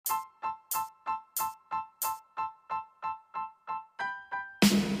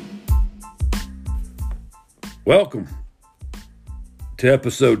Welcome to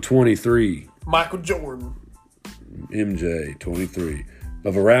episode 23, Michael Jordan. MJ 23,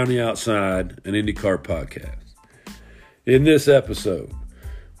 of Around the Outside, an IndyCar podcast. In this episode,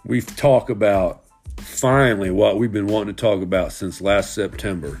 we talk about finally what we've been wanting to talk about since last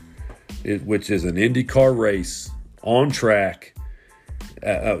September, which is an IndyCar race on track,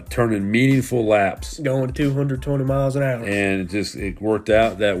 turning meaningful laps. Going 220 miles an hour. And it worked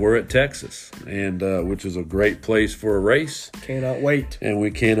out that we're at Texas, and which is a great place for a race. Cannot wait. And we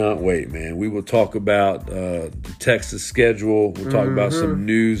cannot wait, man. We will talk about the Texas schedule. We'll talk about some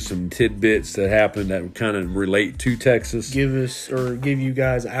news, some tidbits that happened that kind of relate to Texas. Give you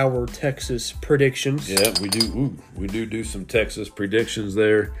guys our Texas predictions. Yeah, we do. We do some Texas predictions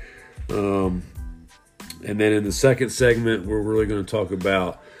there. And then in the second segment, we're really going to talk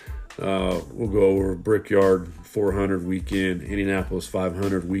about, we'll go over Brickyard 400 weekend, Indianapolis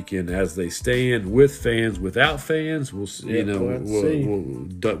 500 weekend as they stand, with fans, without fans. We'll dive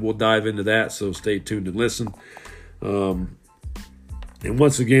into that, so stay tuned and listen. And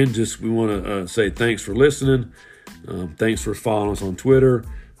once again, we want to say thanks for listening. Thanks for following us on Twitter.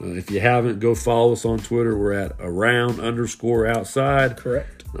 If you haven't, go follow us on Twitter. We're at around_outside.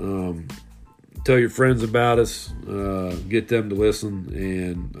 Correct. Tell your friends about us, get them to listen,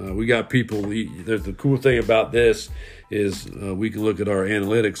 and we got people. The cool thing about this is we can look at our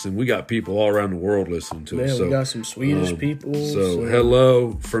analytics, and we got people all around the world listening to us. We got some Swedish people. So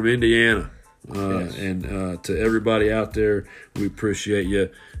hello from Indiana, Yes. and to everybody out there, we appreciate you,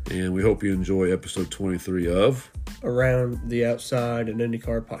 and we hope you enjoy episode 23 of Around the Outside, an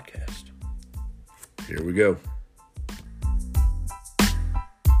IndyCar podcast. Here we go.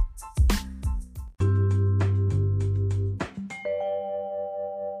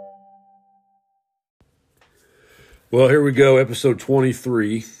 Well, here we go, episode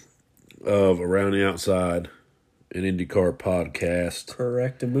 23 of Around the Outside, an IndyCar podcast.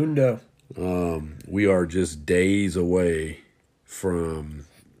 Correct, Mundo. We are just days away from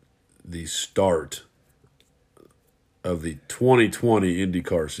the start of the 2020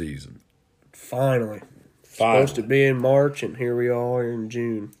 IndyCar season. Finally. Supposed to be in March, and here we are in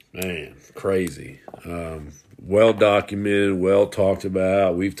June. Man, crazy. Well documented, well talked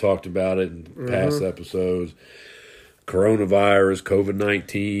about. We've talked about it in past episodes. Coronavirus,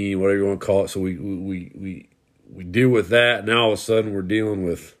 COVID-19, whatever you want to call it. So we deal with that. Now all of a sudden we're dealing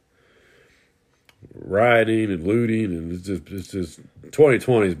with rioting and looting, and it's just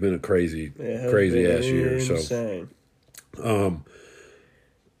 2020 has been a crazy ass year. Insane. So,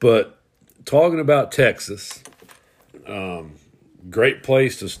 but talking about Texas, great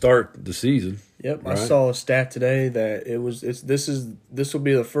place to start the season. Yep, right? I saw a stat today that this will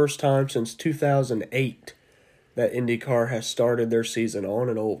be the first time since 2008 that IndyCar has started their season on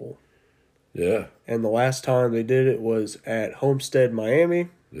an oval. Yeah. And the last time they did it was at Homestead, Miami,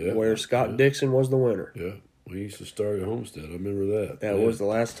 where Scott Dixon was the winner. Yeah, we used to start at Homestead. I remember that. That was the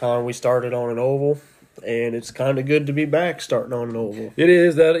last time we started on an oval, and it's kind of good to be back starting on an oval. It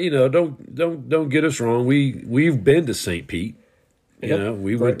is that, don't get us wrong. We've been to St. Pete.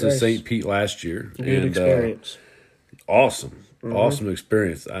 We went to St. Pete last year. Good experience. Awesome. Awesome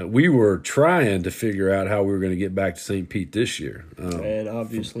experience. We were trying to figure out how we were going to get back to St. Pete this year. And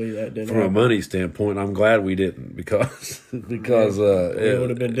obviously that didn't From happen. a money standpoint, I'm glad we didn't because it would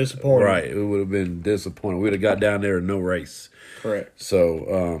have been disappointing. Right, it would have been disappointing. We'd have got down there and no race. Correct.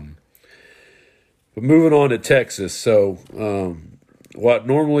 So, but moving on to Texas. So, what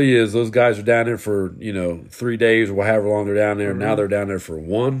normally is those guys are down there for 3 days or however long they're down there. Now they're down there for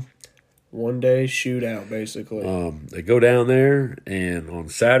one. 1 day shootout, basically. They go down there and on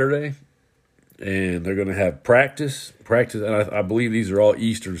Saturday, and they're going to have practice. And I believe these are all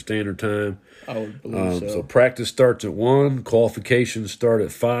Eastern Standard Time. I would believe so. So practice starts at 1, qualifications start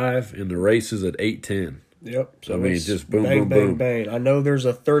at 5, and the race is at 8:10. Yep. So just boom, bang, boom, bang, boom. bang. I know there's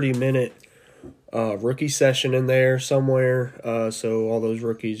a 30-minute rookie session in there somewhere, so all those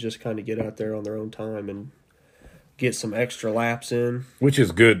rookies just kind of get out there on their own time and get some extra laps in. Which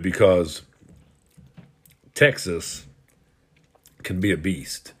is good because Texas can be a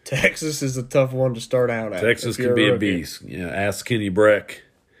beast. Texas is a tough one to start out at. Texas can be a beast. Ask Kenny Breck,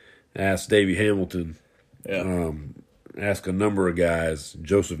 ask Davey Hamilton, ask a number of guys,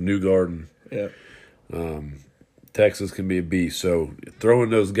 Joseph Newgarden. Yeah. Texas can be a beast. So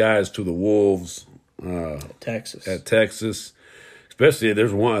throwing those guys to the wolves at Texas, especially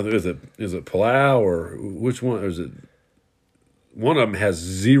there's one. Is it Palau or which one? Or is it one of them has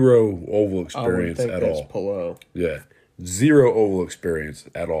zero oval experience I would think at that's all? Palau. Yeah, zero oval experience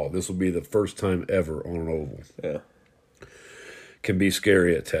at all. This will be the first time ever on an oval. Yeah. Can be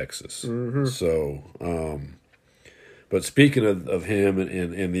scary at Texas. Mm-hmm. So, But speaking of him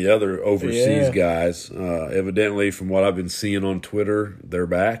and the other overseas guys, evidently from what I've been seeing on Twitter, they're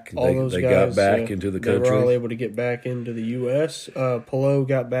back. They got back into the country. They were all able to get back into the U.S. Palou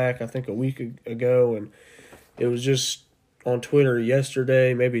got back, I think, a week ago, and it was just on Twitter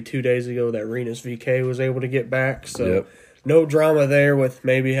yesterday, maybe 2 days ago, that Renus VK was able to get back. So no drama there with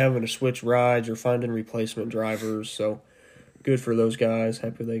maybe having to switch rides or finding replacement drivers. So good for those guys.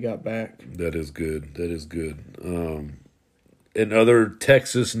 Happy they got back. That is good. In other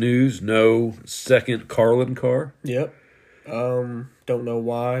Texas news, no second Carlin car. Yep. Don't know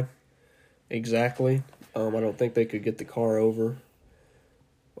why exactly. I don't think they could get the car over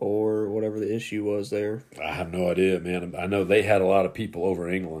or whatever the issue was there. I have no idea, man. I know they had a lot of people over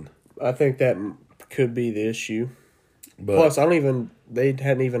in England. I think that could be the issue. But, plus, they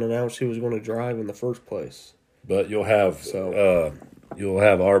hadn't even announced who was going to drive in the first place. But you'll have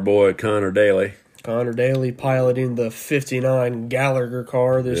our boy Connor Daly. Connor Daly piloting the 59 Gallagher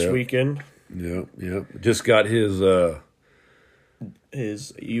car this weekend. Yep. Just got his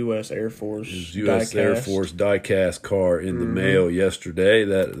U.S. Air Force Air Force diecast car in the mail yesterday.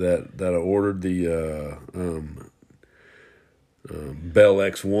 That I ordered the Bell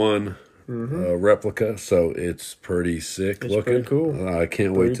X1 replica, so it's pretty sick looking. Pretty cool. I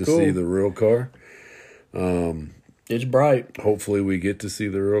can't wait to see the real car. It's bright. Hopefully we get to see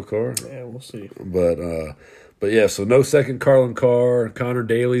the real car. Yeah, we'll see. But yeah, so no second Carlin car. Connor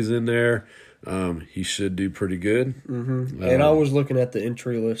Daly's in there. He should do pretty good. Mm-hmm. And I was looking at the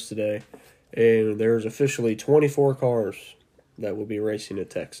entry list today, and there's officially 24 cars that will be racing at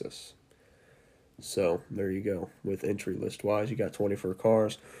Texas. So there you go. With entry list wise, you got 24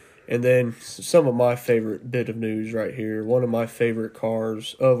 cars. And then some of my favorite bit of news right here. One of my favorite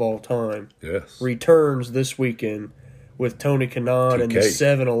cars of all time returns this weekend with Tony Kanaan and the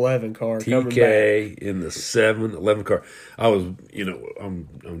 7-Eleven car coming back. TK in the 7-Eleven car. I was, I'm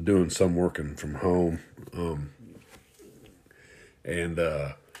doing some working from home, and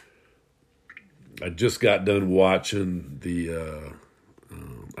I just got done watching the.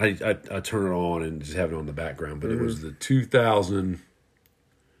 I turn it on and just have it on the background, but it was the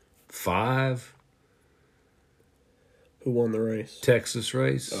 2005. Who won the race? Texas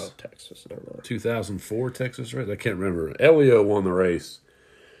race. Oh, Texas. Never mind. 2004 Texas race. I can't remember. Elio won the race.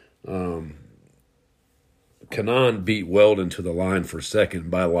 Kanaan beat Weldon to the line for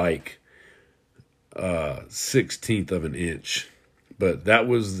second by like 1/16 of an inch. But that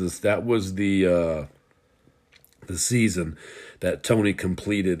was the season that Tony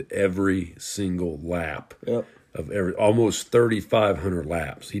completed every single lap. Yep. Of almost 3,500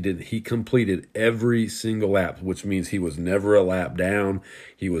 laps. He completed every single lap, which means he was never a lap down.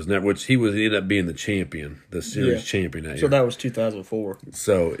 He ended up being the champion, the series champion that year. So that was 2004.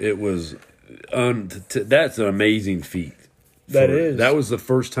 So it was that's an amazing feat. That was the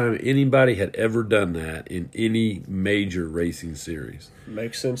first time anybody had ever done that in any major racing series.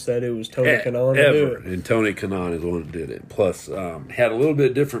 Makes sense that it was Tony Kanaan to do it. And Tony Kanaan is the one that did it. Plus, had a little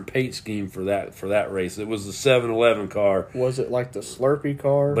bit different paint scheme for that race. It was the 7-Eleven car. Was it like the Slurpee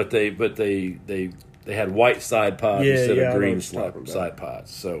car? But they had white side pods instead of green side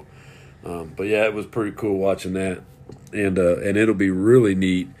pods. So, but yeah, it was pretty cool watching that, and it'll be really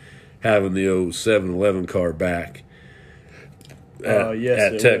neat having the old 7-Eleven car back.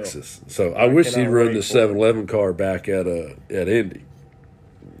 At Texas. So I wish he'd run the 7-Eleven car back at Indy.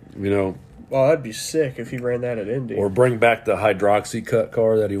 Well, that'd be sick if he ran that at Indy. Or bring back the hydroxy cut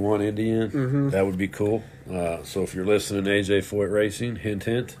car that he won Indy in. Mm-hmm. That would be cool. So if you're listening to AJ Foyt Racing,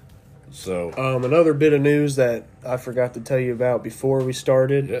 hint. So another bit of news that I forgot to tell you about before we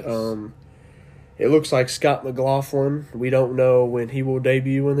started. Yes. It looks like Scott McLaughlin. We don't know when he will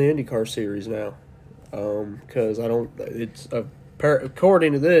debut in the IndyCar series now. Because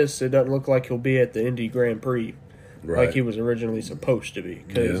according to this, it doesn't look like he'll be at the Indy Grand Prix like he was originally supposed to be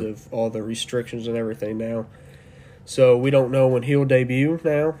because of all the restrictions and everything now. So we don't know when he'll debut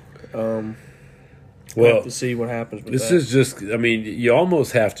now. We'll have to see what happens with this. This is just, you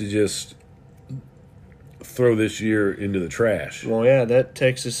almost have to just throw this year into the trash. Well, yeah, that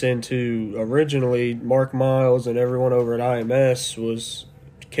takes us into originally Mark Miles and everyone over at IMS was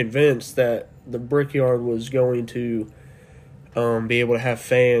convinced that the Brickyard was going to be able to have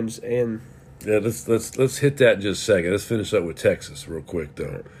fans. And let's hit that in just a second. Let's finish up with Texas real quick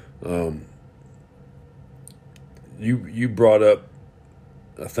though. You brought up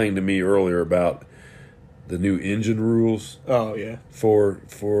a thing to me earlier about the new engine rules. Oh yeah.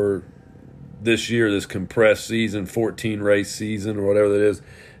 For this year, this compressed season, 14 race season or whatever that is,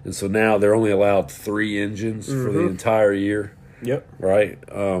 and so now they're only allowed 3 engines for the entire year. Yep. Right.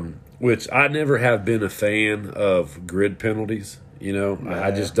 which I never have been a fan of grid penalties. You know,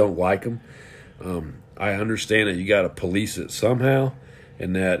 I just don't like them. I understand that you got to police it somehow,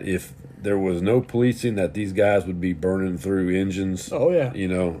 and that if there was no policing, that these guys would be burning through engines. Oh, yeah. You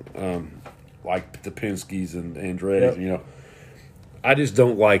know, like the Penske's and Andretti's, Yep. you know. I just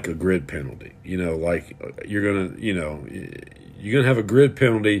don't like a grid penalty. You know, like you're going to have a grid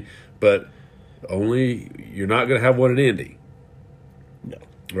penalty, but you're not going to have one at Indy. No.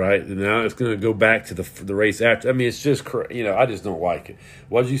 Right? And now it's going to go back to the race after. I mean, it's just, I just don't like it.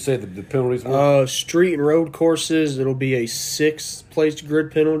 What did you say the penalties were? Street and road courses, it'll be a 6-place grid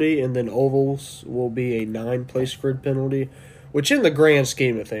penalty, and then ovals will be a 9-place grid penalty, which in the grand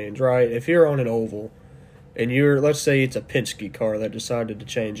scheme of things, right, if you're on an oval and let's say it's a Penske car that decided to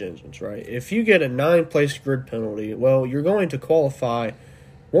change engines, right, if you get a 9-place grid penalty, well, you're going to qualify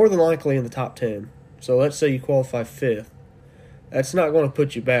more than likely in the top 10. So let's say you qualify 5th. That's not going to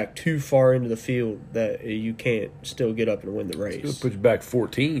put you back too far into the field that you can't still get up and win the race. It's going to put you back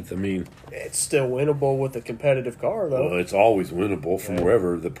 14th. I mean, it's still winnable with a competitive car, though. Well, it's always winnable from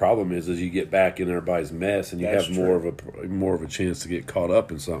wherever. The problem is you get back in everybody's mess, and you That's have more of a chance to get caught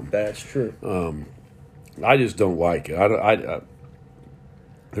up in something. That's true. I just don't like it.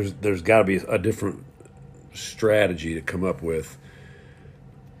 There's got to be a different strategy to come up with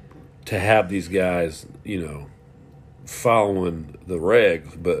to have these guys, following the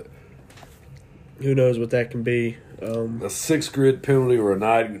regs, but who knows what that can be. A 6 grid penalty or a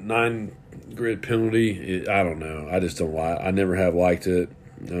 9 grid penalty, I don't know. I just don't like. I never have liked it.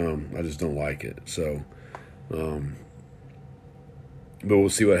 I just don't like it. So, but we'll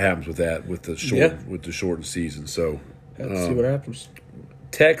see what happens with that with the shortened season. So, let's see what happens.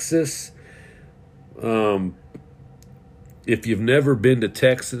 Texas. If you've never been to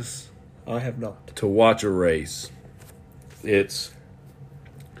Texas, I have not. To watch a race, it's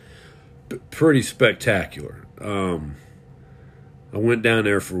pretty spectacular. I went down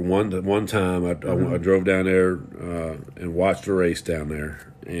there for one time. I drove down there and watched a race down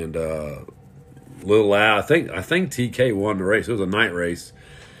there. And Little Al, I think TK won the race. It was a night race.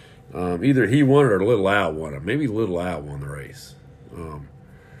 Either he won it or Little Al won it. Maybe Little Al won the race.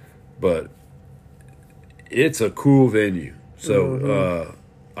 But it's a cool venue. So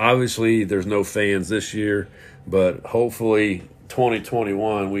obviously there's no fans this year, but hopefully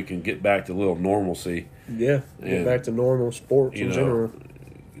 2021 we can get back to a little normalcy. Yeah, get back to normal sports in general.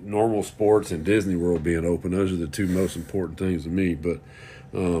 Normal sports and Disney World being open. Those are the two most important things to me. But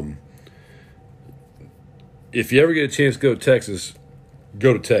if you ever get a chance to go to Texas,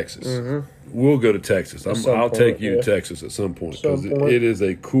 go to Texas. Mm-hmm. We'll go to Texas. I'll take you to Texas at some point because it is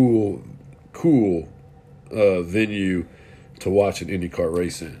a cool venue to watch an IndyCar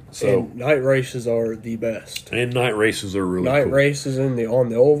race in. So and night races are the best. And night races are really night cool. Races on the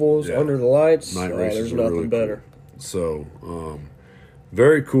ovals under the lights. Night races there's are nothing really better. Cool. So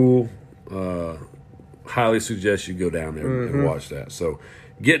very cool. Highly suggest you go down there and watch that. So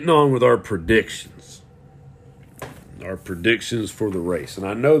getting on with our predictions. Our predictions for the race. And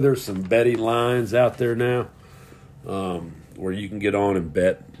I know there's some betting lines out there now where you can get on and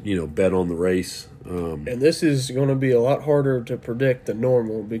bet on the race. And this is going to be a lot harder to predict than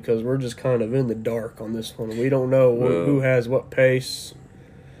normal because we're just kind of in the dark on this one. We don't know who has what pace.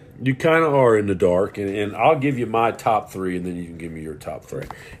 You kind of are in the dark, and I'll give you my top 3, and then you can give me your top 3.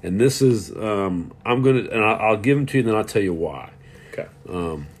 And this is I'll give them to you, and then I'll tell you why. Okay.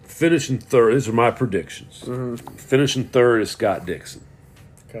 Finishing third. These are my predictions. Mm-hmm. Finishing third is Scott Dixon.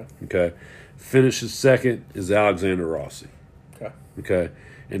 Okay. Finishing second is Alexander Rossi. Okay.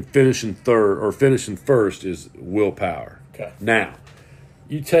 And finishing first is Will Power. Okay. Now,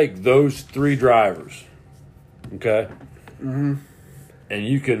 you take those 3 drivers, okay? Mm-hmm. And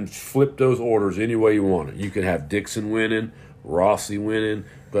you can flip those orders any way you want it. You could have Dixon winning, Rossi winning,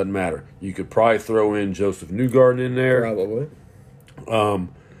 doesn't matter. You could probably throw in Joseph Newgarden in there. Probably.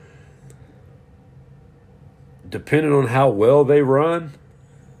 Depending on how well they run,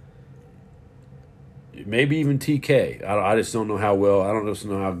 maybe even TK. I just don't know how well. I don't just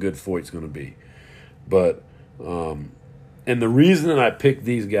know how good Foyt's going to be. But and the reason that I picked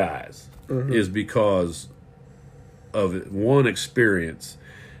these guys is because of 1, experience,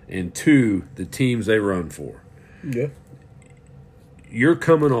 and 2, the teams they run for. Yeah. You're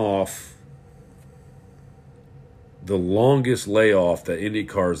coming off the longest layoff that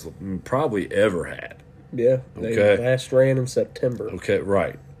IndyCar's probably ever had. Yeah. They last ran in September. Okay,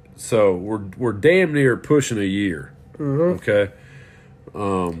 right. So we're damn near pushing a year. Mm-hmm.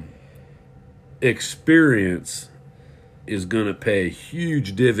 Okay. Experience is going to pay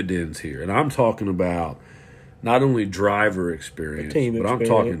huge dividends here, and I'm talking about not only driver experience, but I'm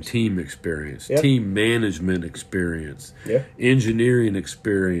talking team experience, team management experience, engineering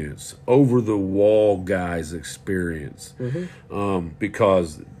experience, over-the-wall guys experience.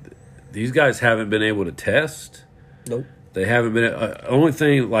 Because these guys haven't been able to test. Nope. They haven't been. Only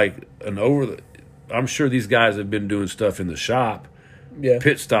thing like I'm sure these guys have been doing stuff in the shop,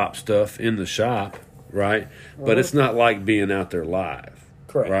 pit stop stuff in the shop, right? But it's not like being out there live.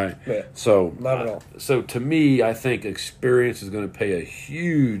 Correct. Right? Yeah. So not at all. So to me, I think experience is going to pay a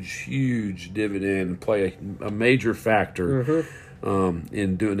huge dividend, play a major factor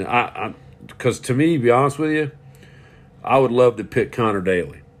in doing it. Because to me, to be honest with you, I would love to pick Connor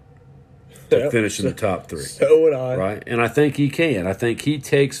Daly to finish in the top 3. So would I. Right? And I think he can. I think he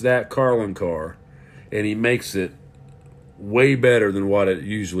takes that Carlin car and he makes it way better than what it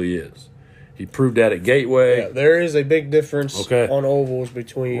usually is. He proved that at Gateway. Yeah, there is a big difference on ovals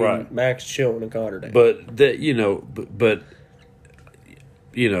between Max Chilton and Connor Daly. But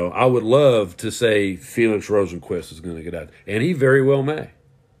I would love to say Felix Rosenquist is going to get out, and he very well may.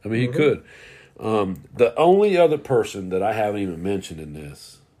 I mean, he could. The only other person that I haven't even mentioned in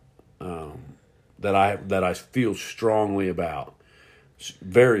this that I feel strongly about,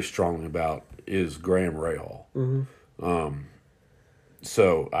 very strongly about, is Graham Rahal.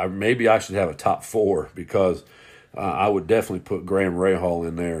 So maybe I should have a top 4 because I would definitely put Graham Rahal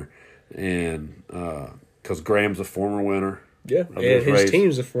in there, and because Graham's a former winner. Yeah, and his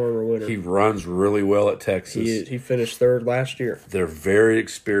team's a former winner. He runs really well at Texas. He finished 3rd last year. They're very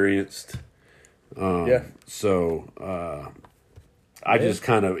experienced. So I just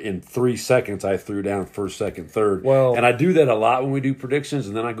kind of, in 3 seconds, I threw down 1st, 2nd, 3rd. Well, and I do that a lot when we do predictions,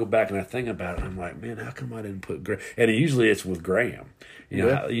 and then I go back and I think about it, and I'm like, man, how come I didn't put Graham? And usually it's with Graham.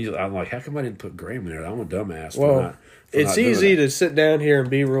 I'm like, how come I didn't put Graham in there? I'm a dumbass. Well, it's easy to sit down here and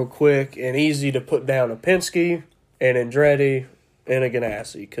be real quick, and easy to put down a Penske, an Andretti, and a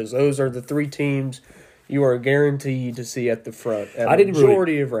Ganassi, because those are the 3 teams you are guaranteed to see at the front at the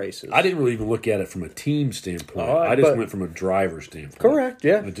majority of races. I didn't really even look at it from a team standpoint. I just went from a driver standpoint. Correct,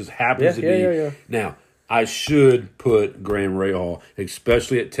 yeah. It just happens to be. Yeah. Now, I should put Graham Rahal,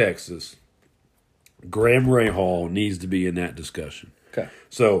 especially at Texas. Graham Rahal needs to be in that discussion. Okay.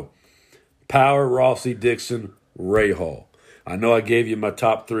 So, Power, Rossi, Dixon, Rahal. I know I gave you my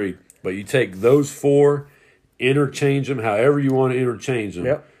top 3, but you take those 4, interchange them however you want to interchange them.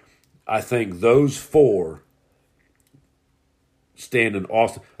 Yep. I think those 4 stand an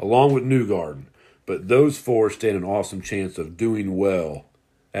awesome, along with Newgarden, but those 4 stand an awesome chance of doing well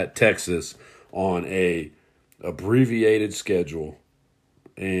at Texas on a abbreviated schedule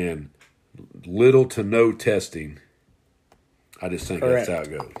and little to no testing. I just think that's how it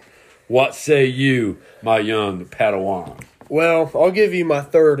goes. What say you, my young Padawan? Well, I'll give you my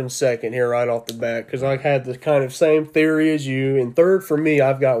 3rd and 2nd here right off the bat because I had the kind of same theory as you. And 3rd for me,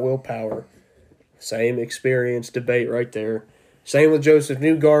 I've got Will Power. Same experience debate right there. Same with Joseph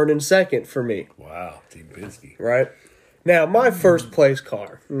Newgarden. 2nd for me. Wow, Team Penske. Right. Now, my 1st place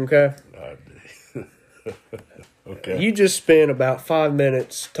car, okay? Okay. You just spent about 5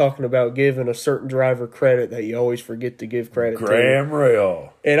 minutes talking about giving a certain driver credit that you always forget to give credit to. Graham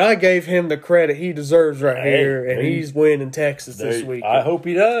Rahal. And I gave him the credit he deserves here, and he's winning Texas this week. I hope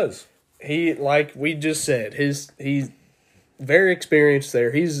he does. He, like we just said, he's very experienced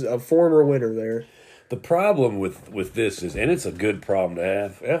there. He's a former winner there. The problem with this is, and it's a good problem to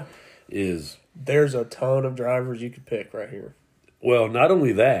have, is there's a ton of drivers you could pick right here. Well, not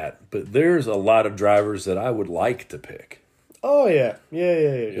only that, but there's a lot of drivers that I would like to pick. Oh, yeah.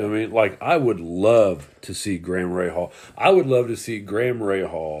 Yeah. You know what I mean? Like, I would love to see Graham Rahal. I would love to see Graham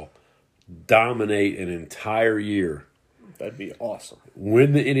Rahal dominate an entire year. That'd be awesome.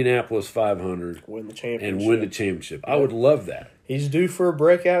 Win the Indianapolis 500. Win the championship. And win the championship. I would love that. He's due for a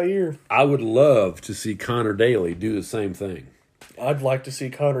breakout year. I would love to see Connor Daly do the same thing. I'd like to see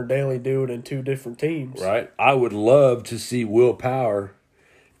Connor Daly do it in 2 different teams. Right. I would love to see Will Power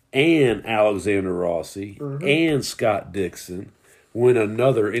and Alexander Rossi and Scott Dixon win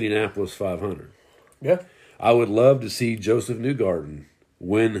another Indianapolis 500. Yeah. I would love to see Joseph Newgarden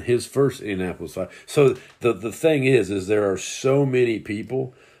win his first Indianapolis 500. So the thing is there are so many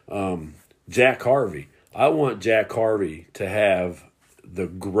people. Jack Harvey. I want Jack Harvey to have the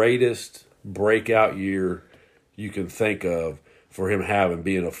greatest breakout year you can think of for him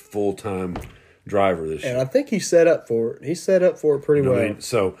being a full-time driver this year. And I think he's set up for it. He's set up for it pretty well. I mean?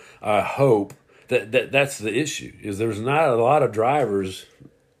 So I hope that's the issue, is there's not a lot of drivers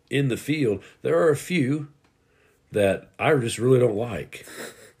in the field. There are a few that I just really don't like.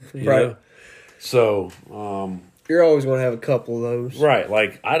 You know? So you're always going to have a couple of those. Right.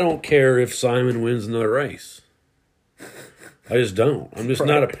 Like, I don't care if Simon wins another race. I just don't. I'm just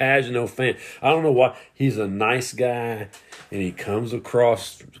not a Pagano fan. I don't know why. He's a nice guy, and he comes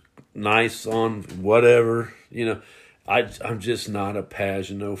across nice on whatever. I'm just not a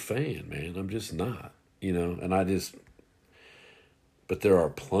Pagano fan, man. I'm just not. And I just. But there are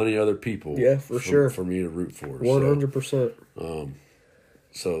plenty of other people. Yeah, for sure. For me to root for. 100%.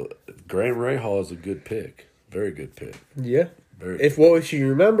 So Graham Rahal is a good pick. Very good pick. Yeah. If you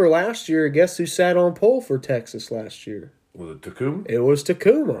remember last year, guess who sat on pole for Texas last year? Was it Takuma? It was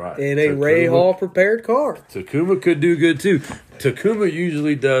Takuma, right. In a Rahal prepared car. Takuma could do good too. Takuma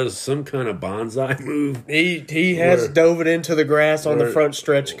usually does some kind of bonsai move. He has dove it into the grass on the front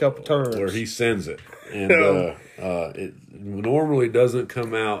stretch a couple times. Where he sends it. And it normally doesn't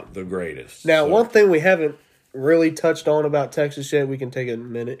come out the greatest. Now, one thing we haven't really touched on about Texas yet, we can take a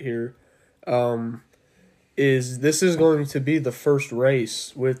minute here, is this is going to be the first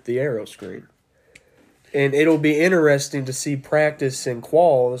race with the aero screen. And it'll be interesting to see practice and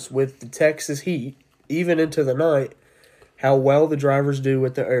quals with the Texas heat, even into the night, how well the drivers do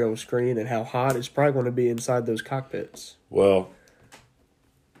with the aero screen and how hot it's probably going to be inside those cockpits. Well,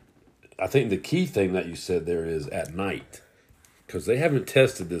 I think the key thing that you said there is at night, because they haven't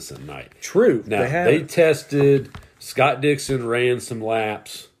tested this at night. True. Now, they tested, Scott Dixon ran some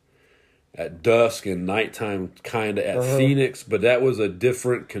laps at dusk and nighttime kind of at Phoenix, but that was a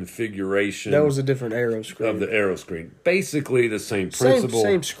different configuration. That was a different aero screen. Of the aero screen. Basically the same principle.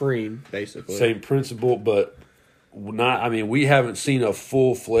 Same screen, basically. Same principle, but we haven't seen a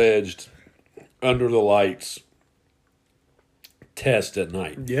full-fledged under the lights test at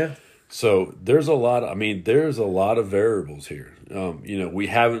night. Yeah. So there's a lot of variables here. We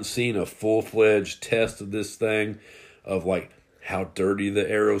haven't seen a full-fledged test of this thing of like how dirty the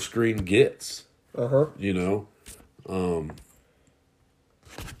aero screen gets. With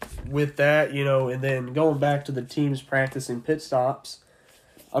that, and then going back to the teams practicing pit stops,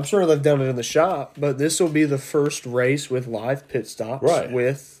 I'm sure they've done it in the shop, but this will be the first race with live pit stops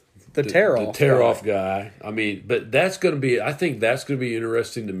with the tear-off guy. But that's going to be, I think that's going to be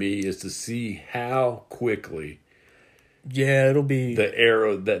interesting to me is to see how quickly it'll be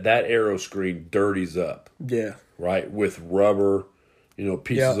the that aero screen dirties up. Yeah. Right, with rubber,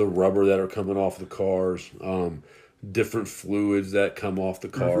 pieces of rubber that are coming off the cars, different fluids that come off the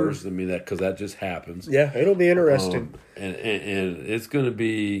cars. Because that just happens. Yeah, it'll be interesting. And it's going to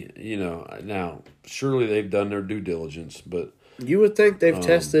be, now surely they've done their due diligence, but you would think they've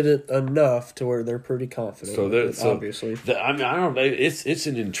tested it enough to where they're pretty confident. Obviously, I don't know. It's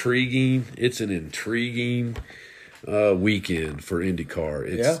an intriguing weekend for IndyCar.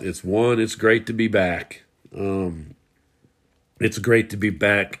 It's great to be back. It's great to be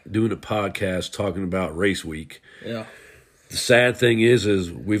back doing a podcast talking about race week. Yeah. The sad thing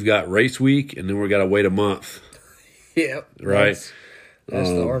is we've got race week and then we got to wait a month. Yeah. Right. That's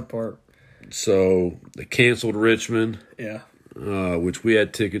the hard part. So they canceled Richmond. Yeah. Which we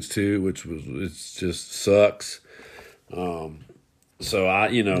had tickets to, it just sucks. So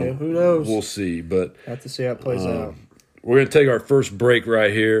who knows? We'll see, but have to see how it plays out. We're going to take our first break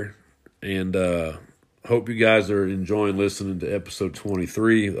right here, and hope you guys are enjoying listening to episode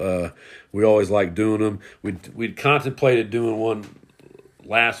 23. We always like doing them. We'd contemplated doing one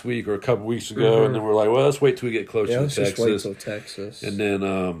last week or a couple weeks ago, and then we're like, well, let's wait till we get closer to Texas. Just wait till Texas. And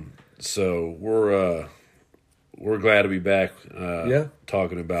then, so we're glad to be back.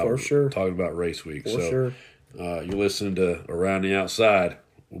 Talking about race week. You're listening to Around the Outside.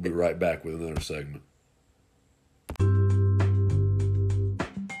 We'll be right back with another segment.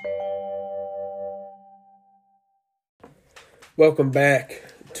 Welcome back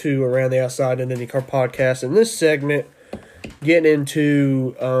to Around the Outside and IndyCar podcast. In this segment, getting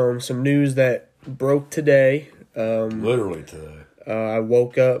into some news that broke today. Literally today. I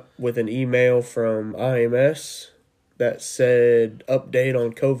woke up with an email from IMS that said update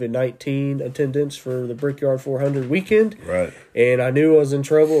on COVID-19 attendance for the Brickyard 400 weekend. Right. And I knew I was in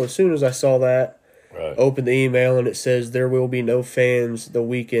trouble as soon as I saw that. Right. Opened the email and it says there will be no fans the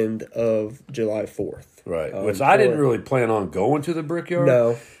weekend of July 4th. Right. Which I didn't really plan on going to the Brickyard.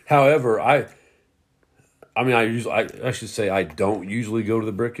 No. However, I should say I don't usually go to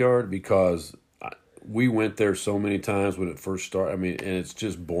the Brickyard because we went there so many times when it first started. And it's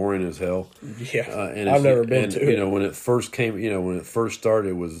just boring as hell. Yeah, and I've never been to it. When it first came, when it first started,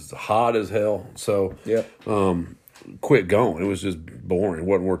 it was hot as hell. So, quit going. It was just boring. It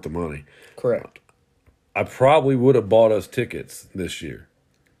wasn't worth the money. Correct. I probably would have bought us tickets this year,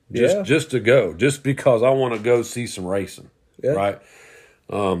 just to go, just because I want to go see some racing. Yeah. Right.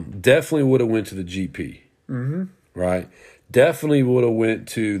 Definitely would have went to the GP. Mm-hmm. Right. Definitely would have went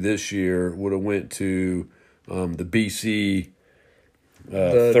to this year. Would have went to the BC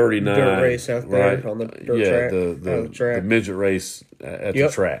The 39 dirt race out there right? on the dirt track. The track. midget race at Yep.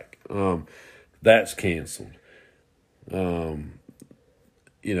 the track. That's canceled. And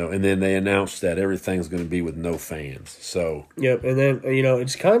then they announced that everything's going to be with no fans. So Yep, and then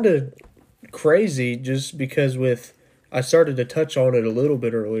it's kind of crazy just because I started to touch on it a little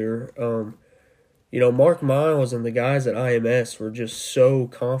bit earlier. Mark Miles and the guys at IMS were just so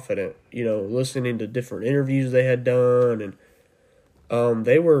confident. Listening to different interviews they had done, and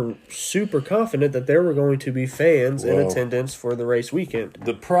they were super confident that there were going to be fans in attendance for the race weekend.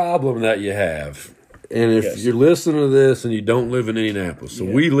 the problem that you have, and if Yes. you're listening to this and you don't live in Indianapolis, so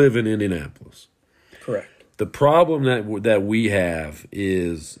we live in Indianapolis. Correct. The problem that we have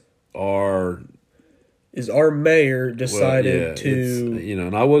is our mayor decided to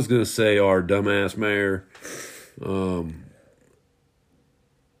and I was going to say our dumbass mayor,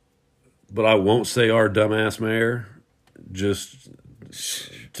 but I won't say our dumbass mayor, just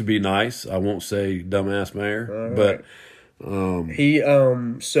to be nice. I won't say dumbass mayor, but he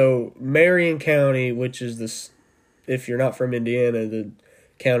so Marion County, which is this, if you're not from Indiana, the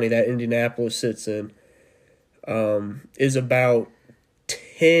county that Indianapolis sits in, is about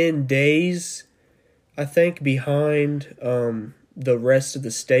 10 days, I think, behind the rest of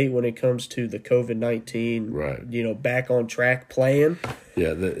the state when it comes to the COVID-19, right. Back on track plan.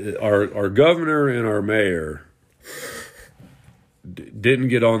 Yeah, our governor and our mayor didn't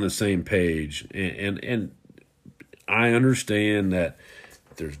get on the same page, and I understand that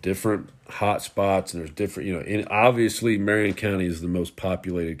there's different hot spots and there's different, and obviously Marion County is the most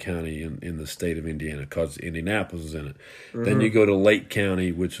populated county in the state of Indiana because Indianapolis is in it. Mm-hmm. Then you go to Lake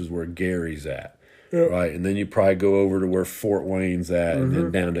County, which is where Gary's at. Yep. Right, and then you probably go over to where Fort Wayne's at, and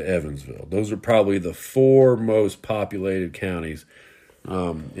then down to Evansville. Those are probably the 4 most populated counties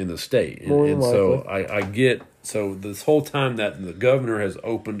in the state. And so I get, so this whole time that the governor has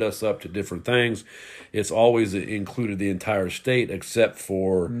opened us up to different things, it's always included the entire state except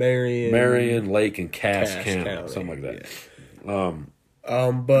for Marion, Lake, and Cass County, something like that.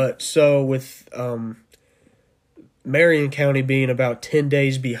 Yeah. But so with Marion County being about 10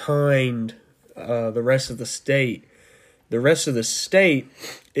 days behind the rest of the state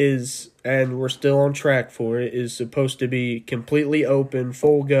is, and we're still on track for it, is supposed to be completely open,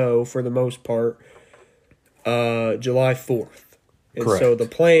 full go for the most part, July 4th. And Correct. So the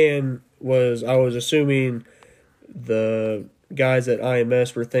plan was, I was assuming the guys at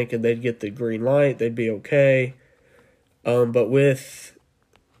IMS were thinking they'd get the green light, they'd be okay. But with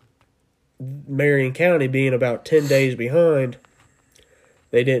Marion County being about 10 days behind,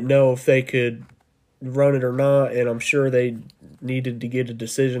 they didn't know if they could run it or not, and I'm sure they needed to get a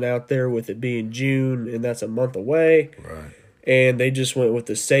decision out there with it being June, and that's a month away. Right. And they just went with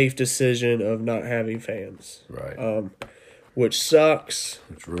the safe decision of not having fans. Right. Which sucks.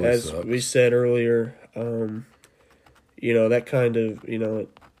 Which really as sucks. We said earlier, that kind of,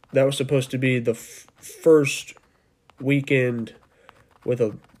 that was supposed to be the first weekend with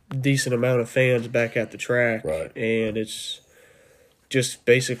a decent amount of fans back at the track. Right. And it's just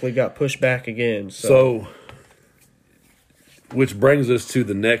basically got pushed back again. So, which brings us to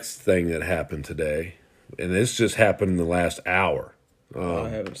the next thing that happened today, and this just happened in the last hour. I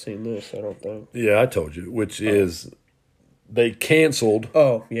haven't seen this, I don't think. Yeah, I told you, which is they canceled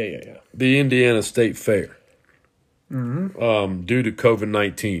the Indiana State Fair due to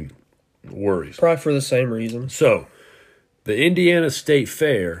COVID-19 worries. Probably for the same reason. So, the Indiana State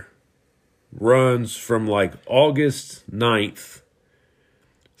Fair runs from like August 9th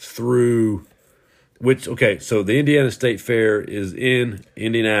through, so the Indiana State Fair is in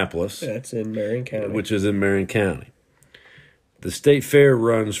Indianapolis. That's in Marion County. Which is in Marion County. The State Fair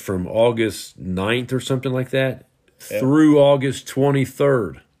runs from August 9th or something like that through August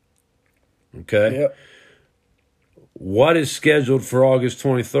 23rd. Okay? Yep. What is scheduled for August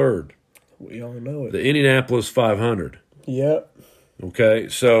 23rd? We all know it. The Indianapolis 500. Yep. Okay,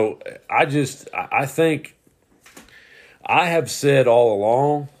 so I think I have said all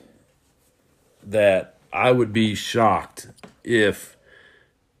along that I would be shocked if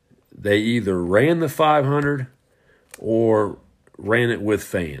they either ran the 500 or ran it with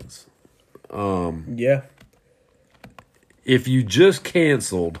fans. Yeah. If you just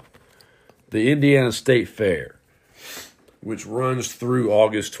canceled the Indiana State Fair, which runs through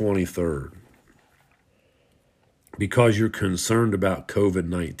August 23rd, because you're concerned about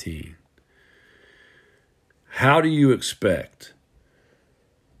COVID-19, how do you expect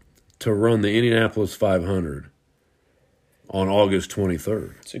to run the Indianapolis 500 on August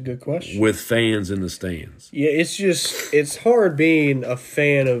 23rd It's a good question. with fans in the stands? Yeah, it's hard being a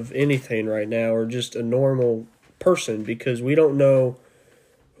fan of anything right now or just a normal person because we don't know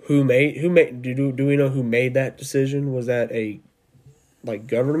who made do we know who made that decision? Was that a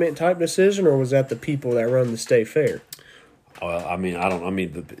government type decision or was that the people that run the state fair? I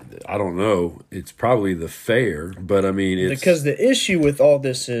don't know. It's probably the fair, but I mean, it's Because the issue with all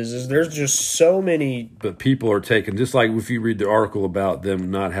this is there's just so many. but people are taking, just like if you read the article about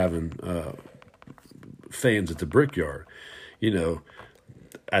them not having fans at the Brickyard,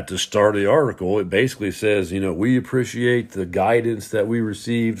 at the start of the article, it basically says, we appreciate the guidance that we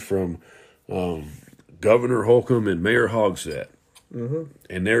received from Governor Holcomb and Mayor Hogsett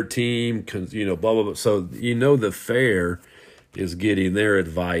and their team, blah, blah, blah. So, the fair is getting their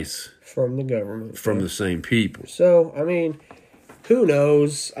advice From the government. from the same people. So, I mean, who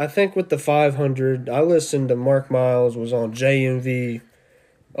knows? I think with the 500, I listened to Mark Miles was on JMV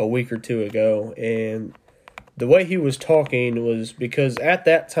a week or two ago, and the way he was talking was because at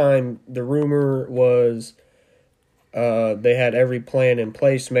that time, the rumor was they had every plan in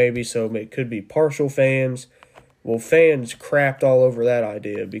place maybe, so it could be partial fans. Well, fans crapped all over that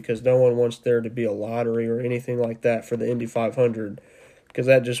idea because no one wants there to be a lottery or anything like that for the Indy 500 because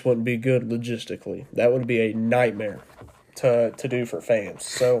that just wouldn't be good logistically. That would be a nightmare to do for fans.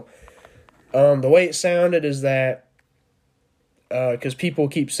 So the way it sounded is that because people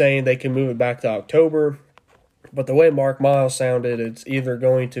keep saying they can move it back to October, but the way Mark Miles sounded, it's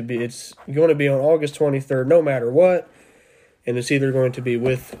going to be on August 23rd no matter what. And it's either going to be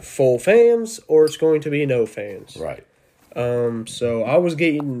with full fans or it's going to be no fans. Right. So I was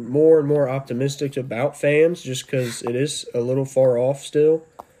getting more and more optimistic about fans just because it is a little far off still.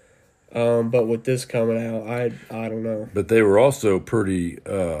 But with this coming out, I don't know. But they were also pretty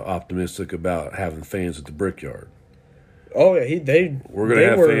optimistic about having fans at the Brickyard. Oh yeah, We're going to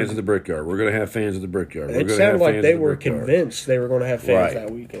have fans at the Brickyard. We're going to have fans at the Brickyard. It sounded like they were convinced they were going to have fans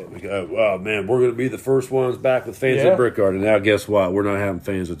that weekend. Oh man, we're going to be the first ones back with fans at the Brickyard, and now guess what? We're not having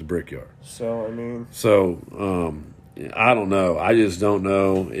fans at the Brickyard. So I don't know. I just don't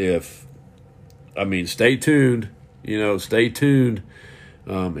know if. I mean, stay tuned. Stay tuned.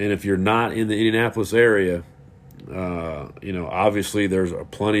 And if you're not in the Indianapolis area, obviously there's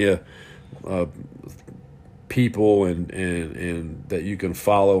plenty of people and that you can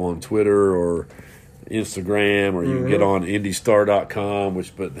follow on Twitter or Instagram, or you can get on IndyStar.com,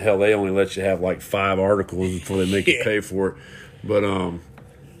 but hell, they only let you have like 5 articles before they make you pay for it. But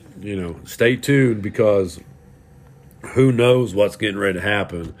stay tuned because who knows what's getting ready to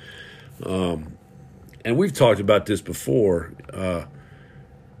happen. And we've talked about this before.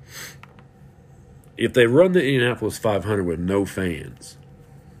 If they run the Indianapolis 500 with no fans,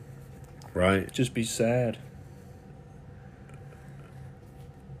 right? Just be sad.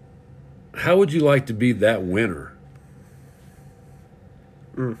 How would you like to be that winner?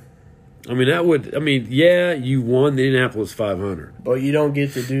 You won the Indianapolis 500. But you don't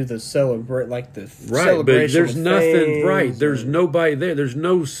get to do the celebration But there's nothing, right. There's nobody there. There's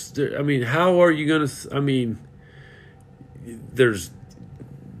no, how are you going to, there's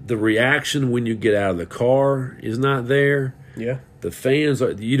the reaction when you get out of the car is not there. Yeah. The fans,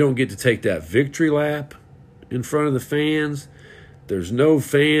 you don't get to take that victory lap in front of the fans. There's no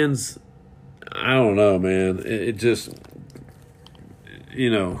fans. I don't know, man. It just,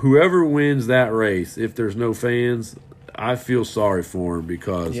 whoever wins that race, if there's no fans, I feel sorry for him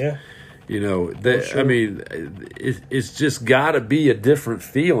because, it's just got to be a different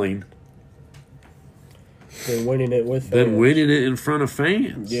feeling than winning it with fans. Than winning it in front of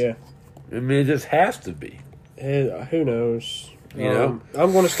fans. Yeah. It just has to be. Who knows? I'm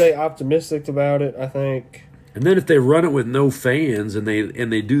going to stay optimistic about it, I think. And then if they run it with no fans and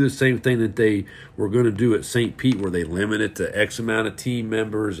they do the same thing that they were going to do at St. Pete, where they limit it to X amount of team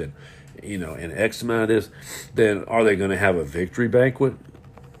members and X amount of this, then are they going to have a victory banquet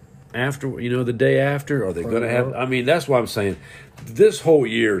after, the day after? Are they going to have? That's why I'm saying this whole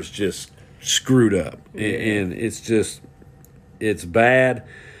year is just screwed up, and it's bad.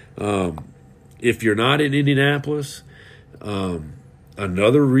 If you're not in Indianapolis,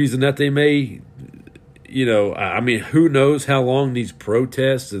 another reason that they may. Who knows how long these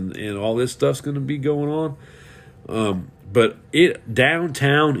protests and all this stuff's going to be going on. But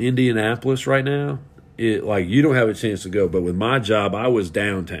downtown Indianapolis right now, you don't have a chance to go. But with my job, I was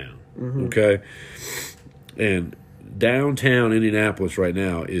downtown, okay? And downtown Indianapolis right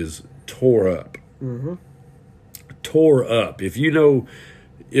now is tore up. Tore up. If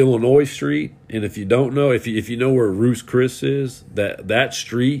Illinois Street, and if you don't know, if you know where Ruth Chris is, that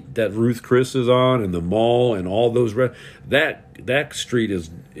street that Ruth Chris is on, and the mall, and all those that street is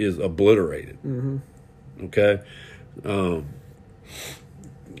obliterated. Mm-hmm. Okay,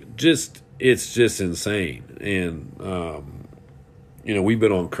 it's just insane, and we've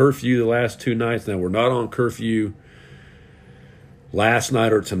been on curfew the last 2 nights. Now we're not on curfew. Last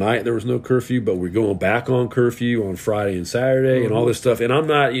night or tonight there was no curfew, but we're going back on curfew on Friday and Saturday and all this stuff. And I'm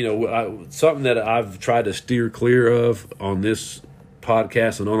not, something that I've tried to steer clear of on this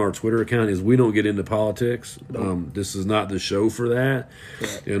podcast and on our Twitter account is we don't get into politics. This is not the show for that.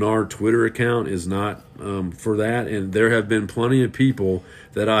 Right. And our Twitter account is not for that. And there have been plenty of people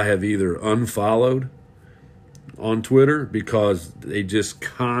that I have either unfollowed on Twitter because they just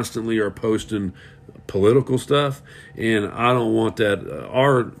constantly are posting political stuff, and I don't want that.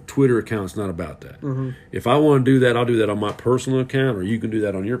 Our Twitter account's not about that. Mm-hmm. If I want to do that, I'll do that on my personal account, or you can do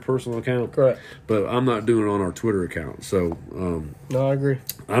that on your personal account. Correct. But I'm not doing it on our Twitter account. So no, I agree.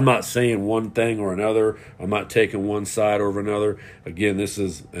 I'm not saying one thing or another. I'm not taking one side over another. Again, this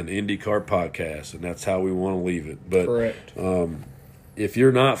is an IndyCar podcast, and that's how we want to leave it. But correct. If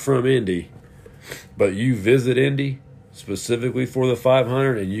you're not from Indy, but you visit Indy specifically for the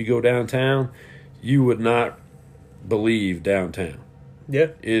 500 and you go downtown, you would not believe downtown. Yeah.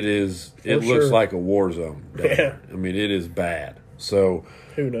 It is. It looks like a war zone down there. I mean, it is bad. So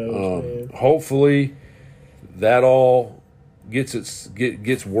who knows, man? Hopefully that all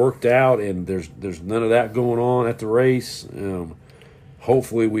gets worked out and there's none of that going on at the race.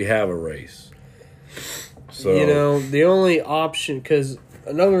 Hopefully we have a race. So the only option, because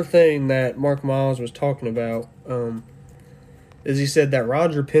another thing that Mark Miles was talking about, is he said that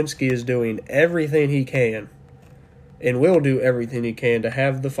Roger Penske is doing everything he can and will do everything he can to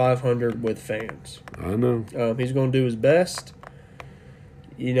have the 500 with fans. I know. He's going to do his best.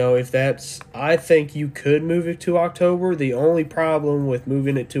 I think you could move it to October. The only problem with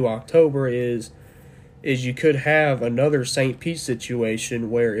moving it to October is you could have another St. Pete situation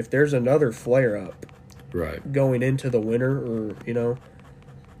where if there's another flare-up going into the winter or,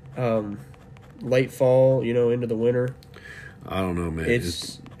 late fall, into the winter, I don't know, man.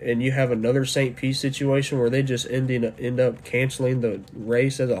 And you have another St. Pete situation where they just end up canceling the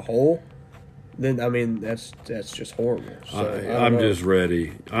race as a whole. Then that's just horrible. So, I'm just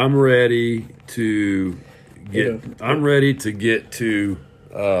ready. I'm ready to get. I'm ready to get to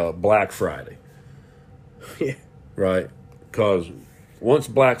Black Friday. Yeah. Right, because once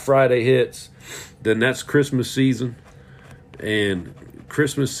Black Friday hits, then that's Christmas season, and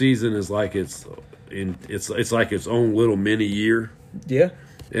Christmas season is like it's like its own little mini year. Yeah.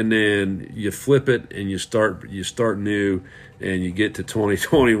 And then you flip it and you start new and you get to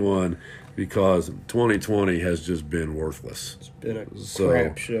 2021 because 2020 has just been worthless. It's been a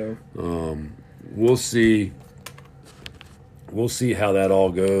crap show. We'll see how that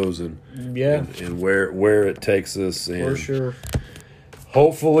all goes and where it takes us. And for sure.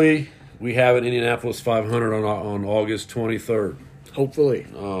 Hopefully we have an Indianapolis 500 on August 23rd. Hopefully.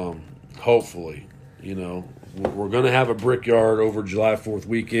 Hopefully. We're going to have a Brickyard over July 4th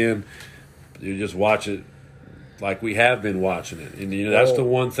weekend. You just watch it like we have been watching it. And, that's the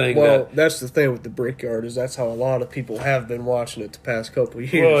one thing that's the thing with the Brickyard is that's how a lot of people have been watching it the past couple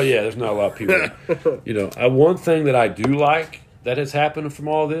of years. Well, yeah, there's not a lot of people. One thing that I do like that has happened from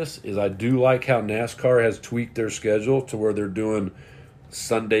all this is I do like how NASCAR has tweaked their schedule to where they're doing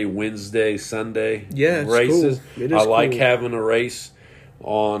Sunday, Wednesday, Sunday races. Cool. It is I like cool. having a race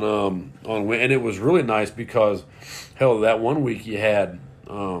on and it was really nice because that one week you had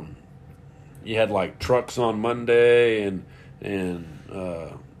like trucks on Monday and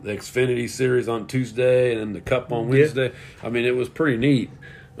the Xfinity Series on Tuesday and then the Cup on Wednesday. It was pretty neat.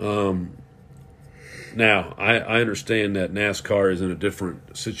 Now I understand that NASCAR is in a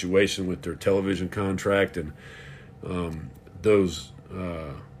different situation with their television contract and those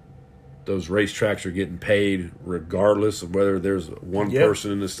racetracks are getting paid regardless of whether there's one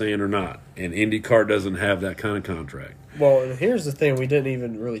person in the stand or not. And IndyCar doesn't have that kind of contract. Well, and here's the thing we didn't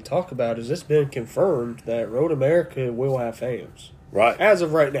even really talk about is it's been confirmed that Road America will have fans. Right. As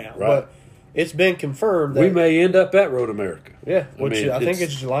of right now. Right. But it's been confirmed that we may end up at Road America. Yeah, I think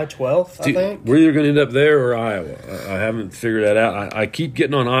it's July 12th, I think. We're either going to end up there or Iowa. I haven't figured that out. I keep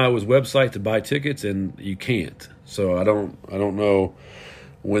getting on Iowa's website to buy tickets, and you can't. So I don't know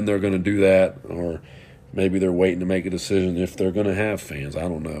when they're going to do that, or maybe they're waiting to make a decision if they're going to have fans. I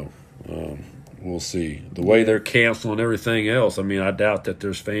don't know. We'll see. The way they're canceling everything else, I doubt that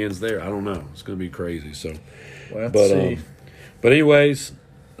there's fans there. I don't know. It's going to be crazy. So, we'll have to see. But anyways,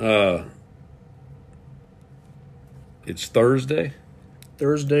 it's Thursday.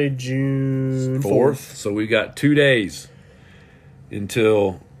 Thursday, June 4th. So we got 2 days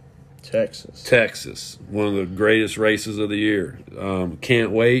until Texas, one of the greatest races of the year. Can't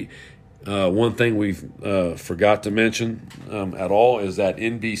wait. One thing we forgot to mention at all is that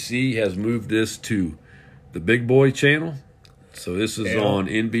NBC has moved this to the Big Boy channel. So this is on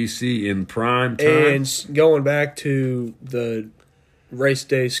NBC in prime time. And going back to the race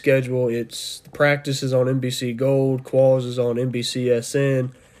day schedule, the practice is on NBC Gold, quals is on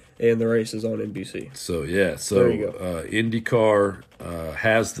NBCSN, and the race is on NBC. So, yeah. So there you go. IndyCar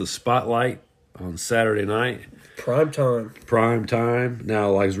has the spotlight on Saturday night. Prime time.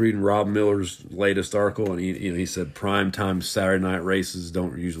 Now, I was reading Rob Miller's latest article, and he said prime time Saturday night races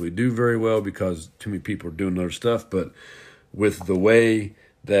don't usually do very well because too many people are doing other stuff. But with the way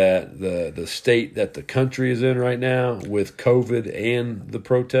that the state that the country is in right now, with COVID and the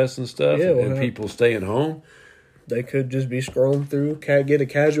protests and stuff, and people staying home, they could just be scrolling through, get a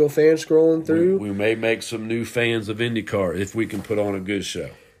casual fan scrolling through. We may make some new fans of IndyCar if we can put on a good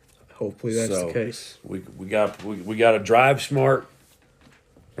show. Hopefully that's the case. We got to drive smart,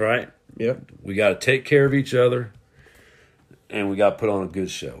 right? Yep. We got to take care of each other, and we got to put on a good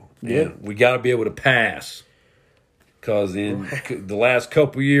show. Yeah. We got to be able to pass, because in the last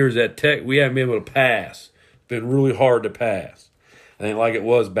couple years at Tech, we haven't been able to pass. It's been really hard to pass. I think like it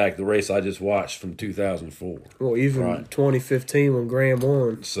was back the race I just watched from 2004. Well, even 2015 when Graham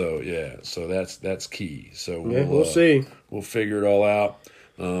won. So yeah, so that's key. So we'll see. We'll figure it all out.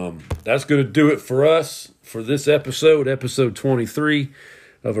 That's going to do it for us for this episode 23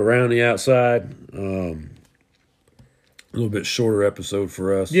 of Around the Outside. A little bit shorter episode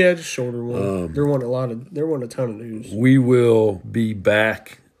for us. Yeah, just shorter one. There wasn't a ton of news. We will be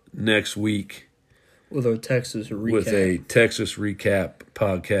back next week with a Texas recap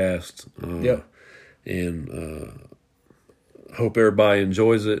podcast. Yep. And hope everybody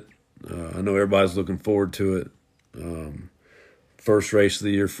enjoys it. I know everybody's looking forward to it. First race of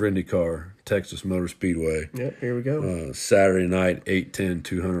the year for IndyCar, Texas Motor Speedway. Yep, here we go. Saturday night, 8:10,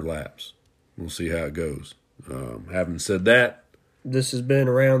 200 laps. We'll see how it goes. Having said that, this has been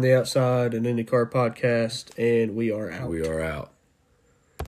Around the Outside, an IndyCar podcast, and we are out. We are out.